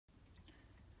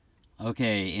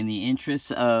Okay, in the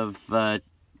interest of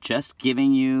just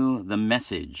giving you the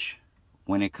message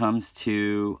when it comes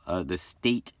to the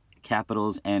state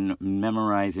capitals and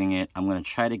memorizing it, I'm going to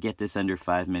try to get this under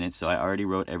 5 minutes, so I already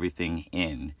wrote everything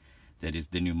in that is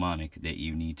the mnemonic that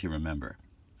you need to remember.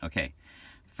 Okay,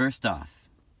 first off,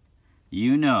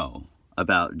 you know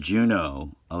about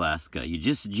Juneau, Alaska.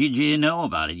 You know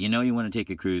about it. You know you want to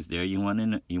take a cruise there. You want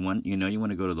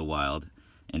to go to the wild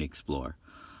and explore.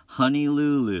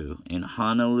 Honolulu in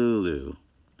Honolulu,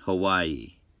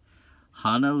 Hawaii.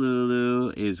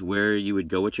 Honolulu is where you would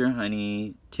go with your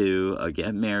honey to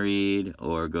get married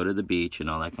or go to the beach and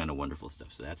all that kind of wonderful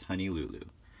stuff. So that's Honolulu.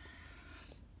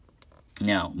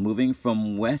 Now, moving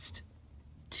from west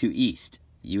to east,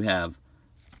 you have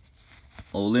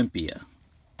Olympia,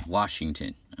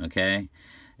 Washington, okay?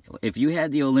 If you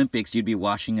had the Olympics, you'd be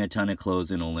washing a ton of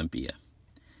clothes in Olympia.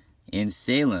 In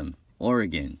Salem,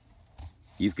 Oregon,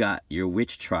 you've got your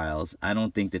witch trials. I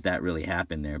don't think that really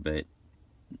happened there, but,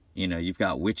 you know, you've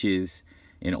got witches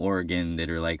in Oregon that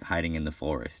are, like, hiding in the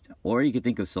forest. Or you could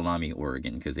think of Salami,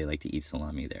 Oregon, because they like to eat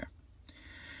salami there.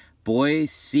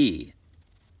 Boise,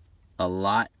 a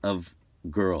lot of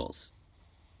girls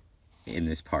in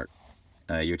this part.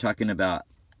 You're talking about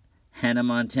Hannah,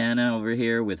 Montana over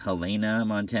here with Helena,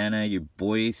 Montana. You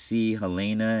Boise,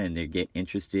 Helena, and they get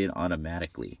interested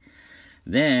automatically.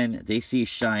 Then they see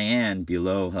Cheyenne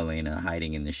below Helena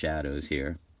hiding in the shadows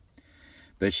here.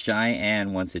 But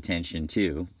Cheyenne wants attention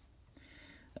too.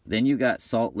 Then you got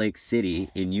Salt Lake City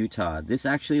in Utah. This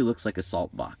actually looks like a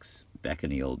salt box back in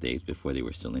the old days before they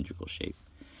were cylindrical shape.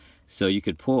 So you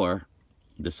could pour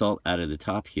the salt out of the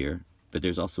top here, but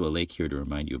there's also a lake here to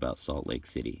remind you about Salt Lake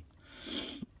City.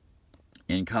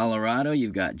 In Colorado,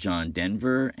 you've got John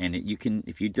Denver, and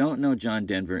if you don't know John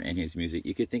Denver and his music,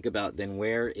 you could think about, then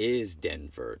where is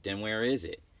Denver? Then where is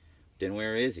it? Then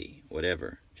where is he?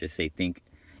 Whatever. Just say, think,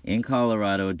 in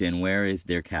Colorado, then where is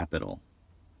their capital?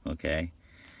 Okay?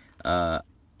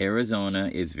 Arizona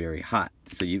is very hot,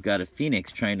 so you've got a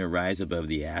phoenix trying to rise above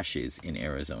the ashes in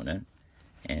Arizona,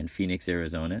 and Phoenix,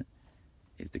 Arizona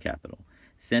is the capital.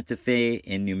 Santa Fe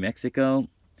in New Mexico.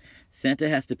 Santa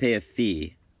has to pay a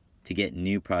fee to get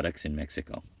new products in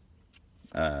Mexico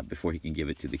before he can give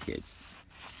it to the kids.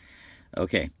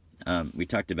 Okay, we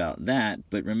talked about that,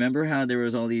 but remember how there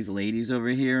was all these ladies over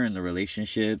here and the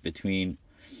relationship between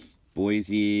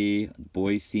Boise,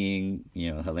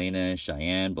 you know, Helena,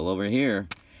 Cheyenne, but over here,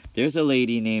 there's a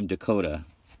lady named Dakota,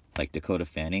 like Dakota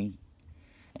Fanning,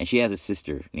 and she has a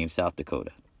sister named South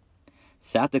Dakota.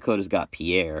 South Dakota's got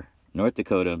Pierre. North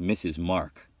Dakota misses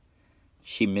Mark.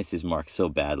 She misses Mark so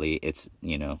badly. It's,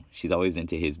 you know, she's always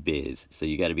into his biz. So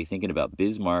you got to be thinking about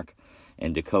Bismarck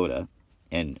and Dakota.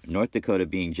 And North Dakota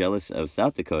being jealous of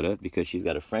South Dakota because she's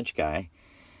got a French guy.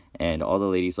 And all the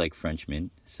ladies like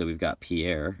Frenchmen. So we've got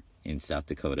Pierre in South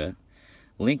Dakota.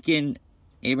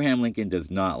 Abraham Lincoln does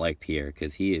not like Pierre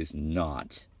because he is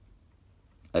not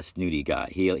a snooty guy.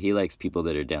 He likes people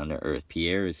that are down to earth.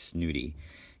 Pierre is snooty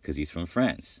because he's from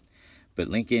France. But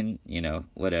Lincoln, you know,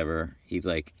 whatever. He's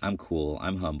like, I'm cool.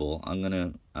 I'm humble. I'm going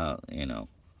to, you know,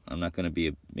 I'm not going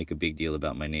to make a big deal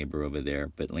about my neighbor over there.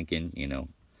 But Lincoln, you know,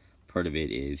 part of it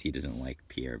is he doesn't like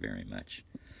Pierre very much.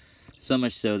 So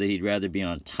much so that he'd rather be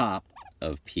on top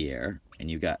of Pierre. And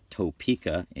you've got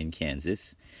Topeka in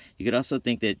Kansas. You could also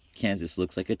think that Kansas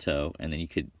looks like a toe. And then you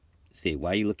could say,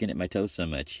 why are you looking at my toes so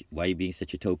much? Why are you being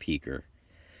such a toe peeker?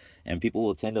 And people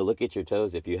will tend to look at your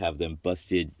toes if you have them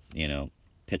busted, you know,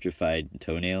 petrified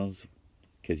toenails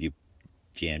because you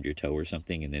jammed your toe or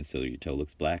something, and then so your toe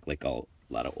looks black. Like a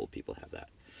lot of old people have that.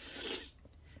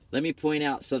 Let me point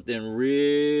out something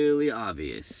really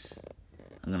obvious.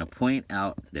 I'm going to point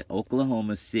out that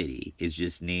Oklahoma City is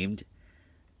just named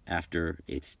after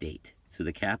its state. So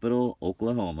the capital,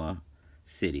 Oklahoma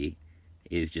City,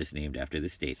 is just named after the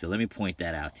state. So let me point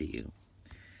that out to you.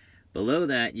 Below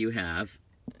that, you have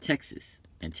Texas.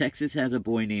 And Texas has a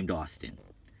boy named Austin.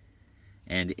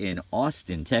 And in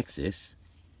Austin, Texas,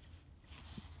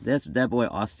 that boy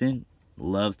Austin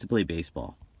loves to play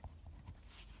baseball.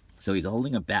 So he's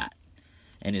holding a bat.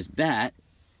 And his bat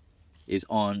is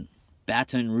on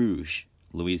Baton Rouge,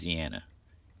 Louisiana.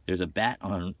 There's a bat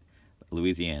on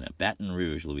Louisiana. Baton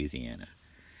Rouge, Louisiana.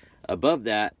 Above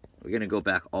that, we're going to go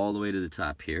back all the way to the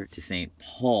top here to St.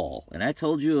 Paul. And I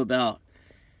told you about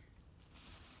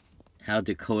how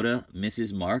Dakota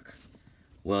misses Mark.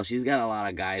 Well, she's got a lot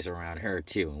of guys around her,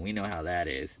 too, and we know how that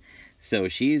is. So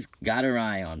she's got her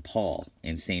eye on Paul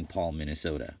in St. Paul,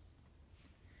 Minnesota.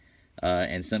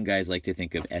 And some guys like to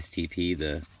think of STP,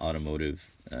 the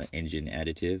automotive engine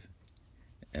additive.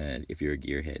 If you're a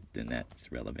gearhead, then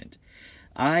that's relevant.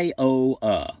 I owe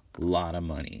a lot of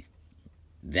money.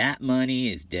 That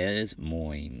money is Des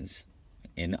Moines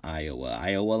in Iowa.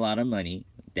 I owe a lot of money.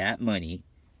 That money,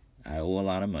 I owe a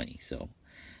lot of money. So,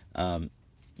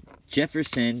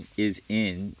 Jefferson is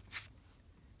in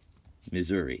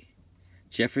Missouri.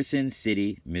 Jefferson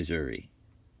City, Missouri.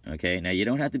 Okay, now you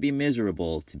don't have to be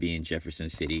miserable to be in Jefferson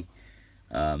City.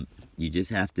 You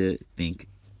just have to think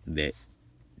that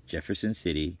Jefferson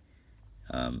City,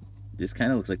 this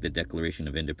kind of looks like the Declaration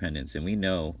of Independence, and we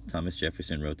know Thomas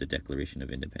Jefferson wrote the Declaration of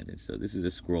Independence. So this is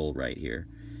a scroll right here,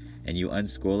 and you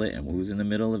unscroll it, and who's in the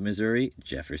middle of Missouri?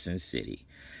 Jefferson City.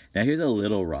 Now here's a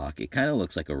little rock. It kind of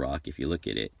looks like a rock if you look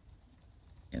at it,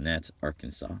 and that's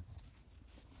Arkansas.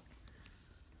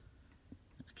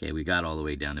 Okay, we got all the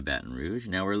way down to Baton Rouge.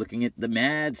 Now we're looking at the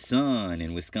mad sun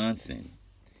in Wisconsin.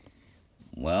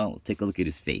 Well, take a look at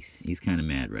his face. He's kind of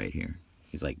mad right here.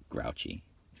 He's like grouchy.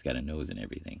 He's got a nose and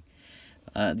everything.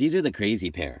 These are the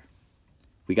crazy pair.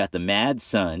 We got the mad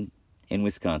sun in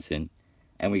Wisconsin,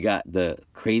 and we got the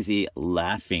crazy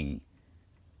laughing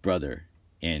brother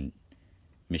in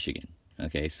Michigan.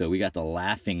 Okay, so we got the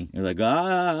laughing, you're like,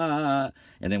 ah,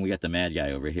 and then we got the mad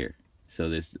guy over here. So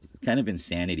there's kind of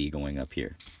insanity going up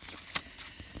here.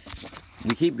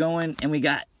 We keep going, and we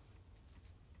got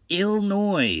ill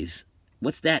noise.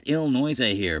 What's that ill noise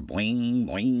I hear? Boing,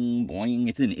 boing, boing.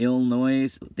 It's an ill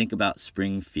noise. Think about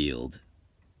Springfield.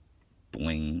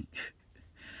 Boing.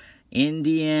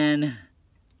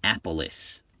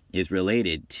 Indianapolis is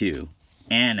related to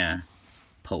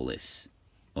Annapolis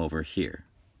over here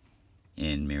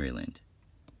in Maryland.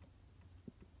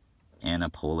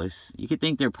 Annapolis. You could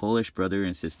think they're Polish brother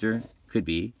and sister. Could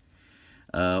be.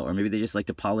 Or maybe they just like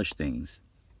to polish things.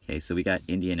 Okay, so we got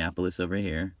Indianapolis over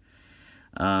here.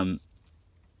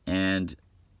 And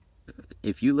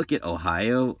if you look at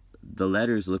Ohio, the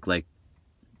letters look like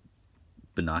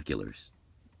binoculars.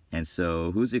 And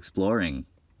so who's exploring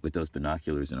with those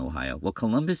binoculars in Ohio? Well,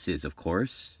 Columbus is, of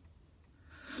course.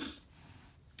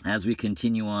 As we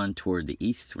continue on toward the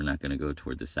east, we're not going to go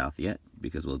toward the south yet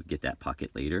because we'll get that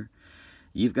pocket later.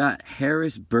 You've got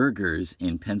Harris Burgers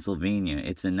in Pennsylvania.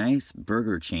 It's a nice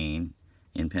burger chain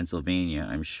in Pennsylvania,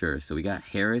 I'm sure. So we got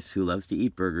Harris, who loves to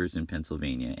eat burgers in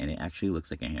Pennsylvania, and it actually looks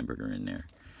like a hamburger in there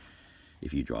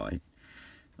if you draw it.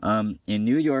 In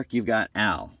New York, you've got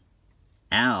Al.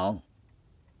 Al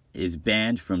is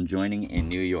banned from joining in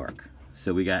New York.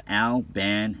 So we got Al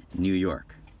ban New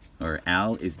York. Or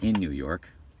Al is in New York,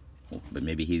 but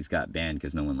maybe he's got banned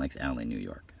because no one likes Al in New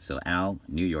York. So Al,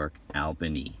 New York,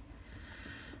 Albany.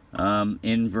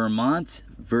 In Vermont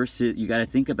versus, you got to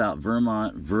think about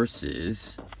Vermont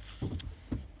versus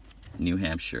New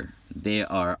Hampshire. They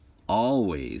are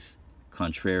always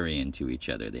contrarian to each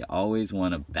other. They always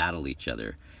want to battle each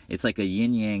other. It's like a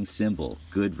yin-yang symbol,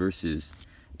 good versus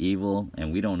evil,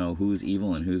 and we don't know who's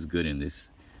evil and who's good in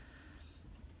this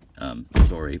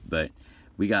story, but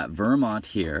we got Vermont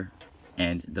here,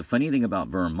 and the funny thing about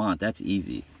Vermont, that's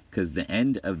easy, because the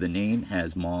end of the name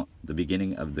has the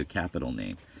beginning of the capital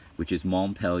name, which is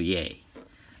Montpelier.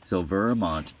 So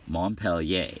Vermont,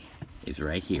 Montpelier is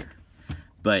right here.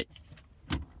 But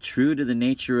true to the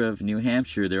nature of New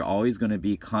Hampshire, they're always going to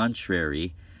be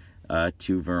contrary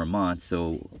to Vermont.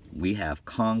 So we have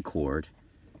Concord,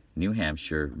 New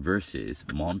Hampshire versus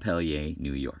Montpelier,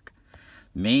 New York.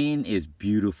 Maine is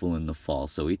beautiful in the fall,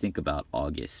 so we think about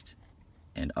August.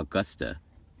 And Augusta,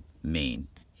 Maine,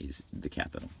 is the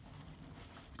capital.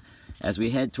 As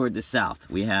we head toward the south,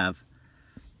 we have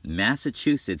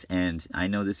Massachusetts, and I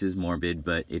know this is morbid,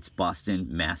 but it's Boston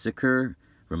Massacre.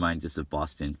 Reminds us of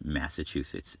Boston,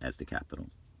 Massachusetts as the capital.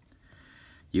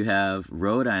 You have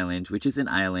Rhode Island, which is an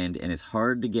island, and it's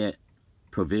hard to get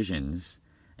provisions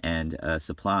and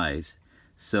supplies.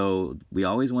 So we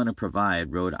always want to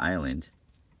provide Rhode Island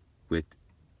with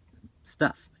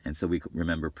stuff. And so we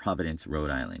remember Providence, Rhode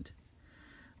Island.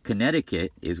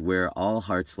 Connecticut is where all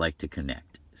hearts like to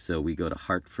connect. So we go to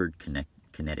Hartford,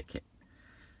 Connecticut.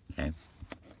 Okay.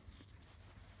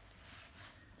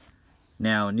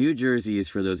 Now, New Jersey is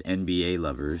for those NBA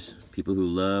lovers, people who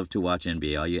love to watch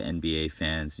NBA, all you NBA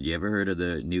fans. You ever heard of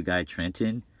the new guy,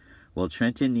 Trenton? Well,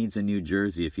 Trenton needs a New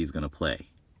Jersey if he's going to play.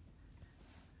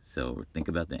 So think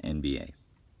about the NBA.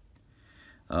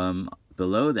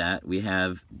 Below that, we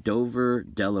have Dover,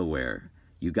 Delaware.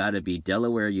 You got to be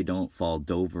Delaware. You don't fall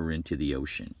Dover into the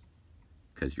ocean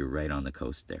because you're right on the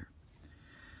coast there.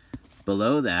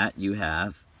 Below that, you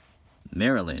have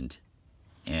Maryland.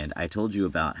 And I told you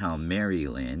about how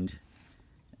Maryland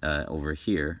over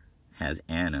here has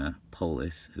Anna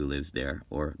Polis, who lives there,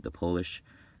 or the Polish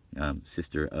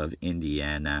sister of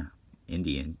Indianapolis.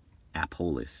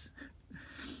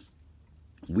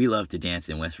 We love to dance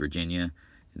in West Virginia.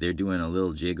 They're doing a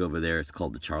little jig over there. It's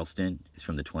called the Charleston. It's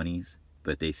from the 20s,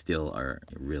 but they still are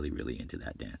really, really into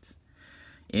that dance.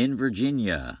 In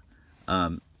Virginia,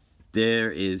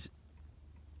 there is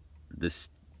this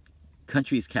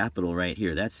country's capital right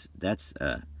here. That's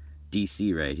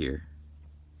D.C. right here.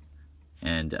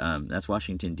 And that's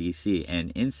Washington, D.C.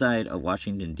 And inside of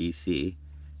Washington, D.C.,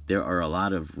 there are a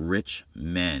lot of rich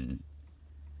men.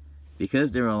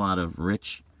 Because there are a lot of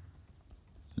rich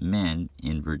men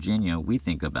in Virginia, we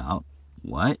think about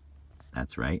what?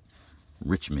 That's right,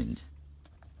 Richmond.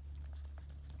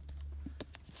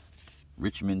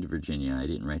 Richmond, Virginia. I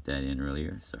didn't write that in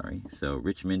earlier, sorry. So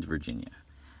Richmond, Virginia.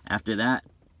 After that,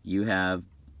 you have,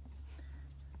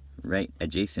 right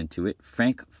adjacent to it,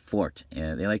 Frankfort.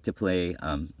 And they like to play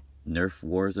Nerf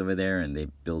wars over there, and they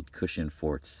build cushion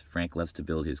forts. Frank loves to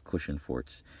build his cushion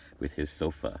forts with his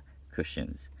sofa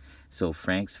cushions. So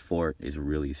Frank's fort is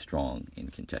really strong in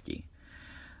Kentucky.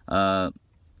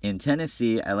 In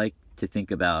Tennessee, I like to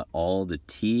think about all the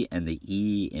T and the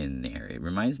E in there. It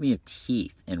reminds me of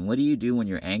teeth. And what do you do when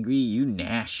you're angry? You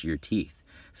gnash your teeth.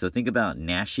 So think about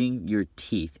gnashing your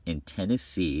teeth in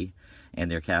Tennessee, and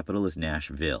their capital is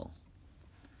Nashville.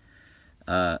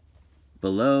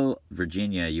 Below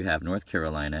Virginia, you have North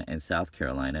Carolina and South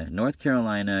Carolina. North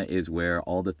Carolina is where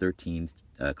all the 13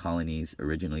 colonies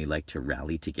originally like to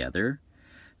rally together.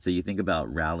 So you think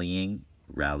about rallying,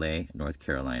 Raleigh, North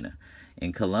Carolina.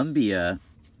 In Call-Ambia,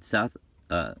 south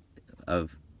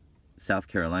of South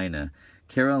Carolina,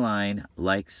 Caroline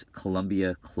likes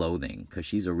Call-Ambia clothing because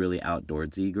she's a really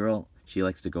outdoorsy girl. She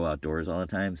likes to go outdoors all the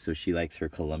time, so she likes her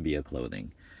Call-Ambia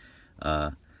clothing.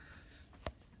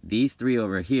 These three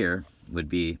over here would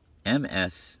be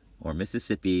MS, or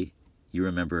Mississippi. You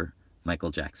remember Michael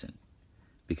Jackson,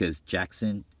 because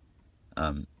Jackson,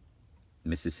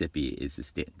 Mississippi is the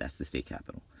state. That's the state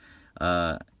capital.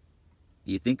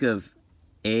 You think of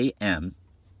AM,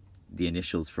 the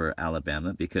initials for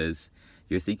Alabama, because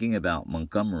you're thinking about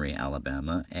Montgomery,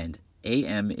 Alabama, and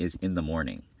AM is in the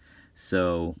morning.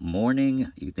 So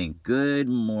morning, you think good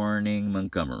morning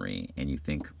Montgomery, and you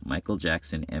think Michael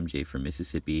Jackson, MJ from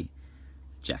Mississippi,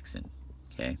 Jackson.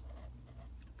 Okay.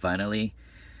 Finally,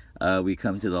 we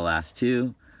come to the last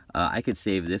two. I could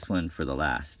save this one for the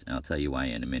last, and I'll tell you why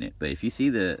in a minute. But if you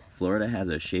see Florida has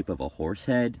a shape of a horse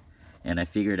head, and I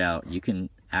figured out you can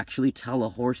actually tell a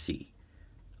horsey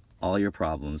all your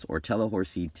problems, or tell a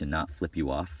horsey to not flip you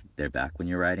off their back when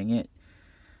you're riding it.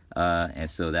 And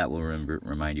so that will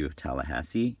remind you of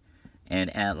Tallahassee.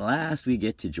 And at last we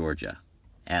get to Georgia.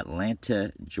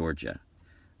 Atlanta, Georgia.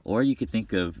 Or you could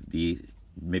think of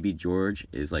maybe George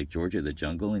is like George of the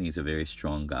Jungle, and he's a very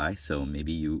strong guy. So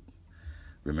maybe you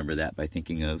remember that by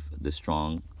thinking of the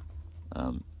strong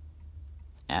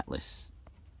Atlas.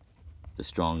 The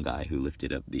strong guy who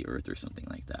lifted up the earth or something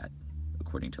like that,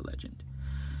 according to legend.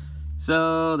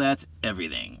 So that's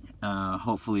everything.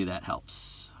 Hopefully that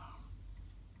helps.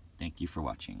 Thank you for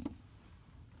watching.